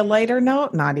maybe a lighter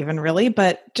note, not even really,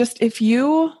 but just if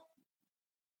you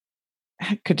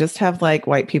could just have like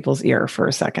white people's ear for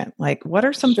a second, like what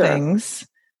are some things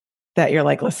that you're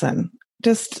like, listen,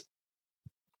 just,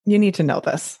 you need to know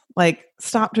this, like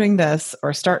stop doing this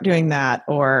or start doing that,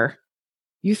 or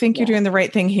you think you're doing the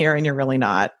right thing here and you're really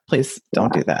not. Please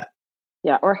don't do that.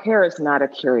 Yeah. Or hair is not a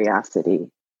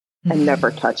curiosity and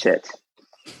never touch it.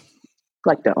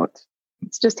 Like, don't.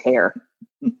 It's just hair.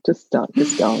 Just don't.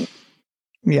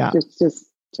 Yeah.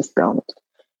 Just don't.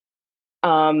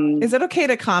 Is it okay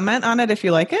to comment on it if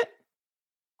you like it?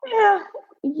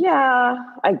 Yeah,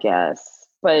 I guess.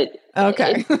 But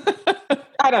okay.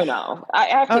 I don't know. I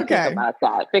have to think about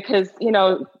that because,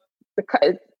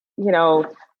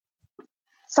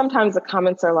 sometimes the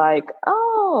comments are like,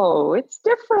 oh, it's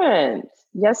different.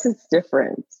 Yes, it's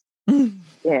different.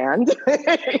 And, I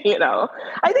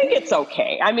think it's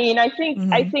okay. I mean, I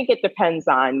think it depends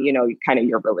on, kind of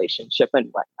your relationship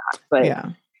and whatnot. But,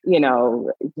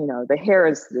 the hair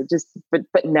is just,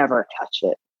 but never touch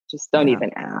it. Just don't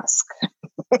even ask.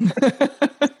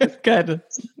 Good.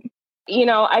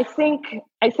 I think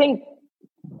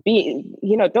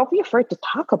don't be afraid to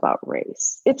talk about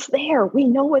race. It's there. We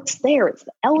know it's there. It's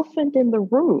the elephant in the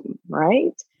room,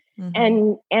 right?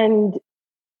 Mm-hmm. And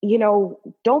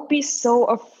don't be so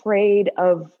afraid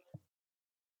of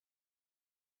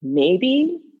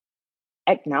maybe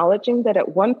acknowledging that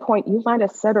at one point you might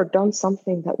have said or done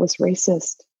something that was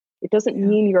racist. It doesn't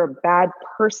mean you're a bad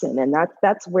person. And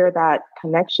that's where that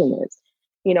connection is.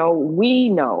 We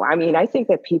know, I think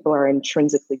that people are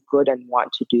intrinsically good and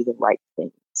want to do the right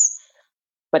things.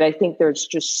 But I think there's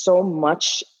just so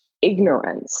much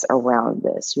ignorance around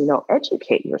this.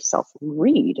 Educate yourself,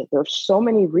 read. There's so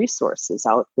many resources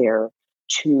out there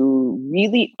to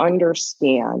really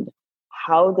understand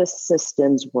how the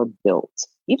systems were built.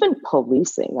 Even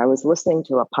policing. I was listening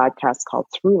to a podcast called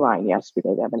Throughline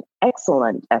yesterday. They have an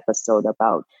excellent episode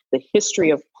about the history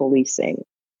of policing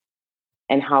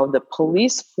and how the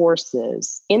police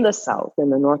forces in the South,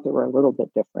 in the North, they were a little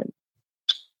bit different,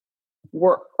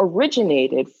 were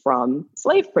originated from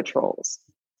slave patrols.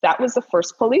 That was the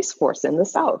first police force in the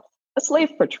South, a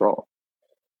slave patrol.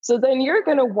 So then you're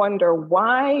going to wonder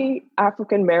why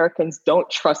African Americans don't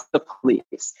trust the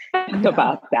police. Think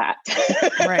about that.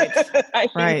 Right.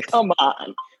 Right. Come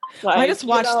on. Like, I just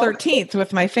watched 13th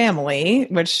with my family,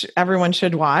 which everyone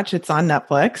should watch. It's on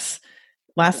Netflix.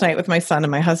 Last night with my son and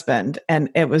my husband. And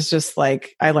it was just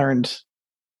like, I learned,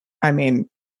 it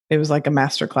was like a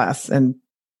masterclass in,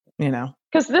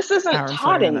 Because this isn't hour and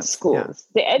taught 40 in minutes. Yeah. schools.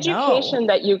 The education No.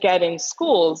 that you get in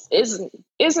schools isn't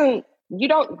you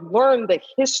don't learn the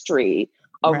history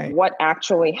of Right. what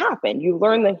actually happened. You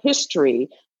learn the history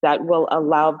that will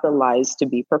allow the lies to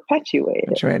be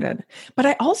perpetuated. But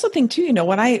I also think too,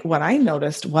 what I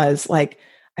noticed was like,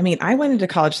 I mean, I went into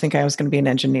college thinking I was going to be an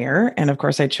engineer. And of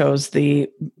course I chose the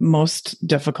most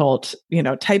difficult,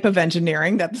 type of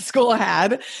engineering that the school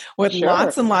had with Sure.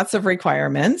 lots and lots of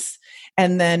requirements.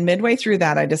 And then midway through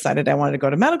that, I decided I wanted to go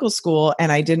to medical school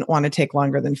and I didn't want to take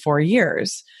longer than 4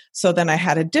 years. So then I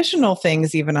had additional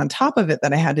things even on top of it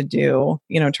that I had to do,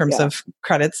 in terms of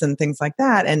credits and things like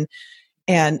that.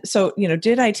 And so,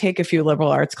 did I take a few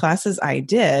liberal arts classes? I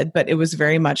did, but it was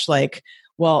very much like,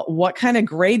 well, what kind of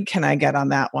grade can I get on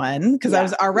that one? Because I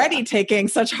was already taking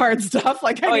such hard stuff.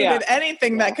 Like I needed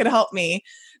anything that could help me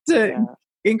to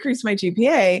increase my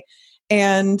GPA.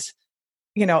 And,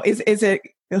 is it,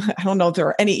 I don't know if there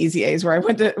are any easy A's where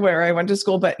I went to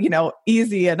school, but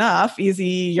easy enough,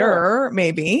 easier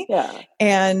maybe. Yeah.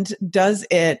 And does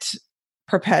it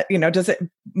does it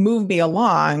move me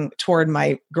along toward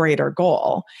my greater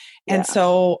goal? And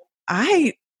so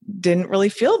I didn't really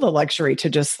feel the luxury to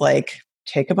just like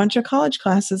take a bunch of college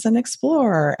classes and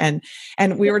explore. And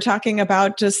we were talking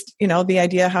about just, the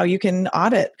idea how you can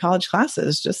audit college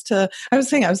classes I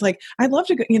was like, I'd love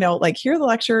to go, like hear the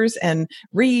lectures and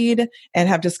read and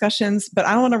have discussions, but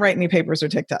I don't want to write any papers or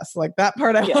take tests. Like that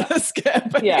part I want to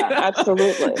skip. Yeah,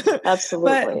 absolutely.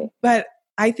 Absolutely. But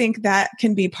I think that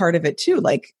can be part of it too.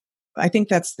 Like, I think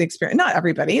that's the experience. Not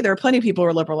everybody. There are plenty of people who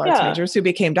are liberal arts majors who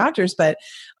became doctors, but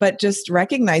just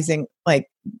recognizing like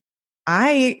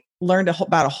I learned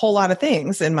about a whole lot of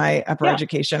things in my upper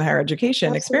education, higher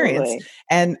education experience.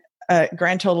 And a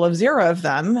grand total of 0 of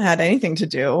them had anything to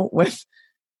do with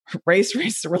race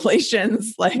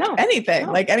relations, like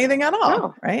anything at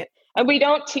all. Right. And we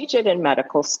don't teach it in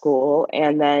medical school.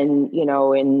 And then,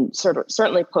 in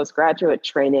certainly postgraduate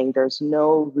training, there's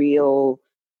no real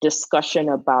discussion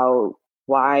about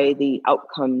why the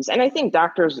outcomes. And I think I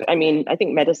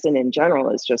think medicine in general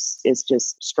is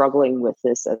just struggling with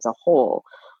this as a whole.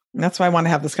 And that's why I want to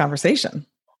have this conversation.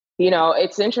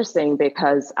 It's interesting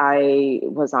because I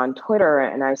was on Twitter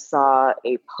and I saw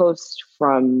a post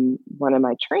from one of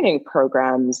my training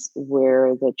programs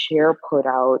where the chair put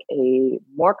out a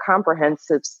more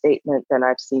comprehensive statement than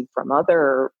I've seen from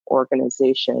other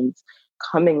organizations,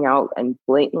 coming out and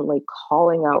blatantly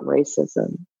calling out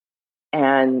racism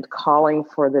and calling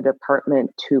for the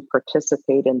department to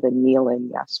participate in the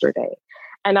kneel-in yesterday.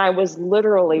 And I was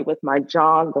literally with my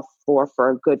jaw on the floor for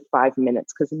a good 5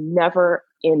 minutes, because never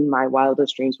in my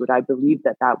wildest dreams would I believe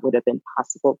that would have been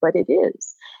possible, but it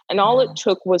is. And all it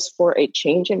took was for a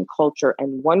change in culture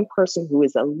and one person who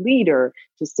is a leader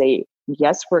to say,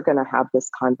 yes, we're going to have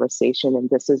this conversation and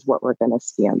this is what we're going to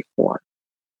stand for.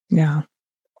 Yeah.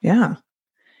 Yeah.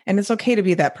 And it's okay to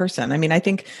be that person. I mean, I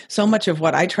think so much of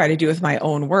what I try to do with my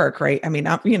own work, right? I mean,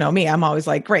 me, I'm always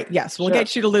like, great, yes, we'll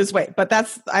get you to lose weight, but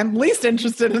I'm least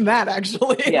interested in that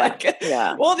actually.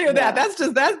 We'll do that.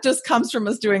 That just comes from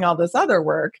us doing all this other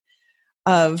work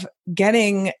of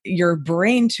getting your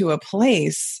brain to a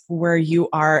place where you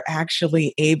are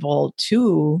actually able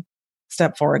to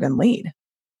step forward and lead.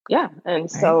 Yeah. And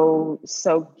so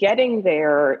getting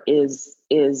there is,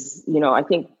 I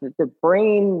think the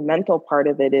brain mental part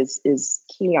of it is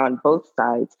key on both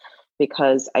sides,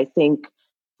 because I think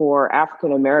for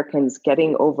African Americans,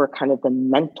 getting over kind of the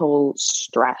mental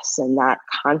stress and that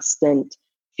constant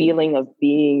feeling of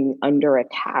being under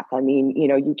attack. I mean,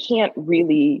 you can't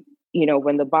really,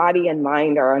 when the body and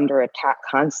mind are under attack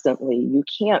constantly, you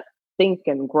can't think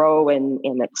and grow and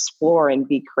explore and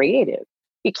be creative.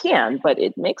 You can, but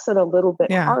it makes it a little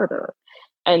bit harder.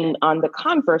 And on the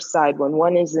converse side, when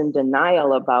one is in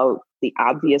denial about the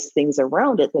obvious things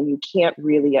around it, then you can't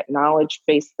really acknowledge,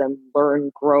 face them,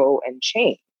 learn, grow, and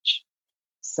change.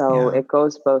 So it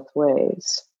goes both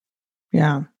ways.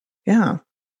 Yeah. Yeah.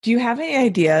 Do you have any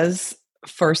ideas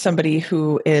for somebody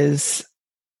who is,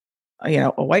 a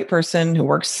white person who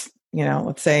works,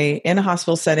 let's say in a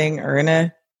hospital setting or in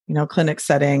a, clinic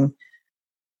setting?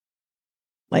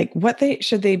 Like what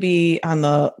should they be on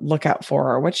the lookout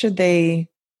for, or what should they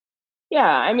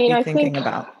be thinking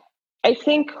about? I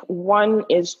think one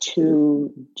is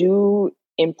to do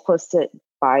implicit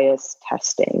bias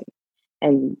testing,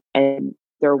 and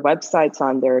there are websites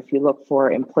on there if you look for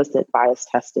implicit bias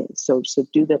testing. So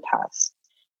do the test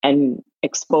and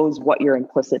expose what your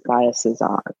implicit biases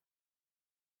are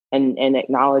and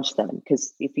acknowledge them,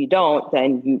 because if you don't,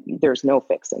 then there's no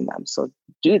fixing them. So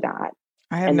do that.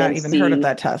 I have not even heard of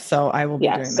that test, so I will be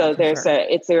doing that. So there's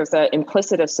an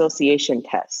implicit association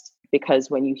test. because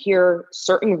when you hear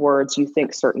certain words, you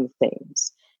think certain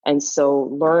things. And so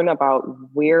learn about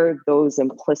where those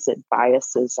implicit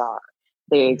biases are.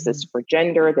 They exist for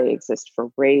gender, they exist for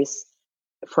race,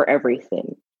 for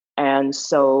everything. And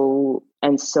so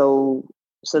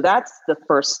that's the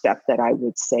first step that I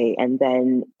would say. And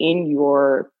then in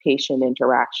your patient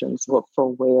interactions, look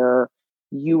for where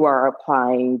you are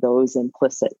applying those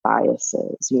implicit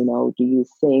biases. You know, do you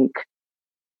think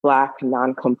Black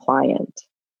non-compliant?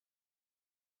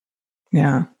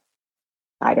 Yeah.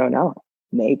 I don't know.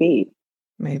 Maybe.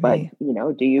 But, you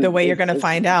know, the way you're going to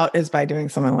find out is by doing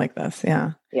something like this.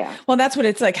 Yeah. Yeah. Well, that's what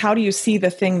it's like. How do you see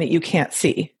the thing that you can't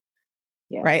see?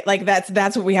 Yeah. Right. Like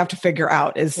that's what we have to figure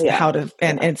out is how to,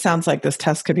 and it sounds like this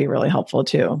test could be really helpful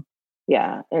too.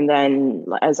 Yeah. And then,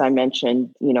 as I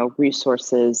mentioned, you know,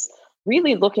 resources,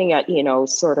 really looking at, you know,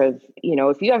 sort of, you know,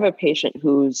 if you have a patient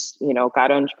who's, you know,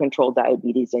 got uncontrolled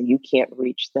diabetes and you can't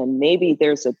reach, then maybe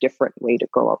there's a different way to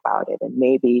go about it. And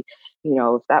maybe, you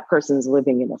know, if that person's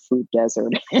living in a food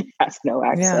desert and has no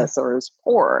access or is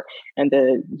poor, and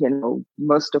the, you know,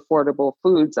 most affordable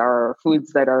foods are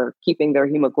foods that are keeping their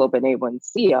hemoglobin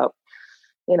A1C up,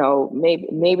 you know,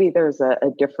 maybe there's a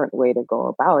different way to go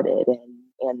about it.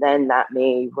 And then that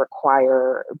may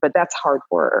require, but that's hard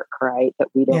work, right? That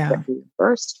we don't get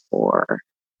reimbursed for.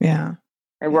 Yeah.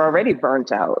 And we're already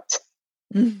burnt out.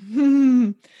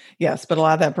 Mm-hmm. Yes. But a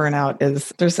lot of that burnout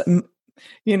there's,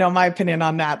 you know, my opinion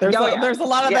on that. There's a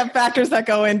lot of that factors that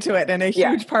go into it. And a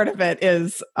huge part of it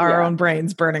is our own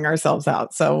brains burning ourselves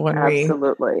out. So when we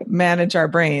manage our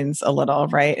brains a little,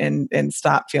 right. And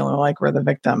stop feeling like we're the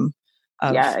victim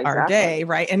of our day,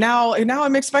 right? And now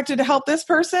I'm expected to help this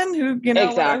person who, you know,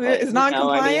 is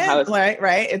non-compliant,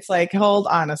 right? It's like, hold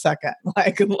on a second,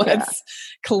 like let's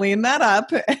clean that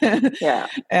up.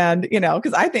 And, you know,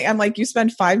 because I think I'm like, you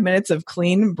spend 5 minutes of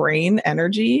clean brain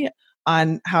energy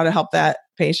on how to help that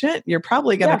patient, you're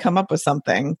probably going to come up with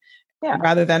something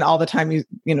rather than all the time you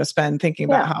know, spend thinking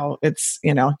about how it's,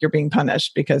 you know, you're being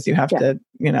punished because you have to,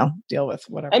 you know, deal with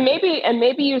whatever. And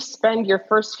maybe you spend your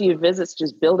first few visits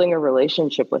just building a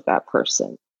relationship with that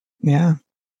person. Yeah.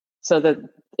 So that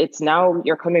it's now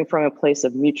you're coming from a place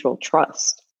of mutual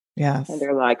trust. Yes. And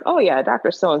they're like, oh yeah,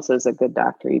 Dr. So-and-so is a good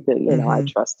doctor. You know, I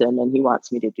trust him and he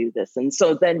wants me to do this. And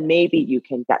so then maybe you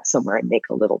can get somewhere and make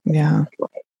a little bit of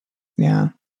way. Yeah.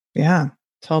 Yeah,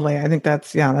 totally. I think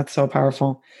that's so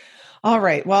powerful. All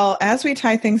right. Well, as we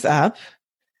tie things up,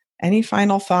 any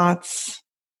final thoughts,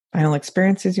 final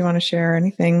experiences you want to share?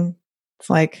 Anything? It's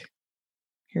like,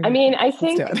 I mean, I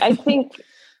think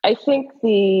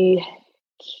the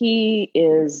key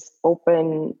is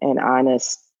open and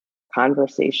honest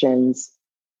conversations,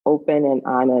 open and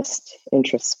honest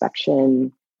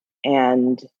introspection,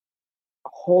 and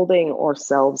holding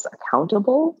ourselves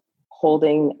accountable,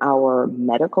 holding our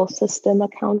medical system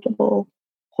accountable,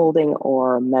 holding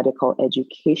our medical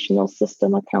educational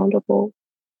system accountable,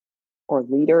 or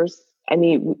leaders. I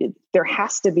mean, there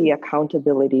has to be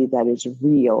accountability that is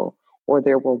real, or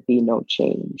there will be no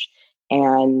change.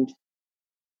 And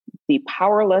the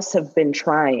powerless have been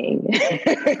trying.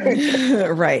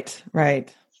 Right.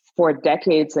 For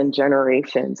decades and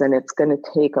generations. And it's going to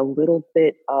take a little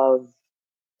bit of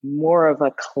more of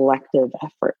a collective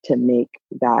effort to make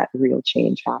that real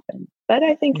change happen. But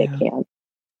I think it can.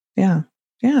 Yeah.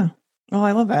 Yeah. Well,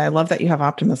 I love that. I love that you have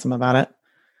optimism about it.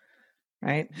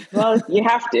 Right. Well, you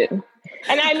have to.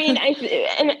 And I mean, I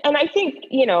think,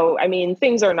 you know, I mean,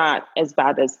 things are not as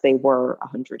bad as they were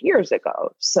 100 years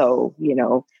ago. So, you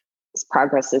know, is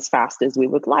progress as fast as we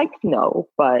would like? No,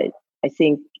 but I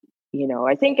think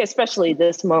especially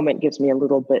this moment gives me a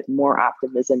little bit more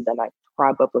optimism than I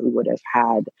probably would have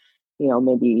had, you know,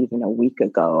 maybe even a week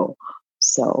ago.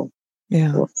 So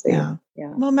we'll see. Yeah.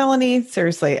 Well, Melanie,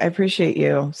 seriously, I appreciate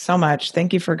you so much.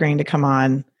 Thank you for agreeing to come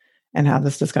on and have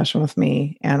this discussion with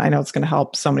me. And I know it's going to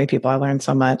help so many people. I learned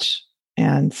so much.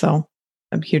 And so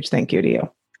a huge thank you to you.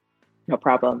 No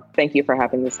problem. Thank you for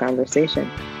having this conversation.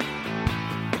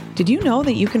 Did you know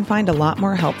that you can find a lot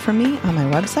more help from me on my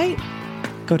website?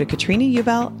 Go to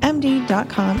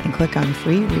KatrinaUbelMD.com and click on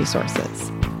free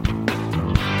resources.